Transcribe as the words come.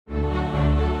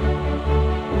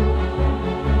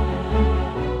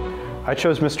I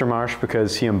chose Mr. Marsh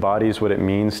because he embodies what it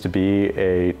means to be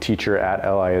a teacher at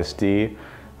LISD.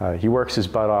 He works his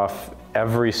butt off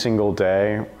every single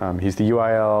day. He's the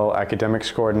UIL academics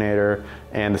coordinator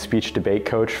and the speech debate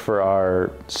coach for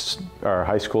our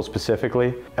high school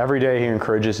specifically. Every day he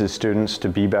encourages his students to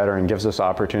be better and gives us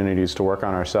opportunities to work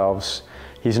on ourselves.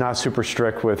 He's not super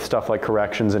strict with stuff like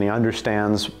corrections, and he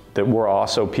understands that we're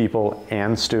also people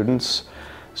and students.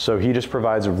 So he just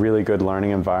provides a really good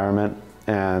learning environment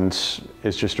and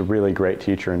is just a really great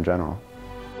teacher in general.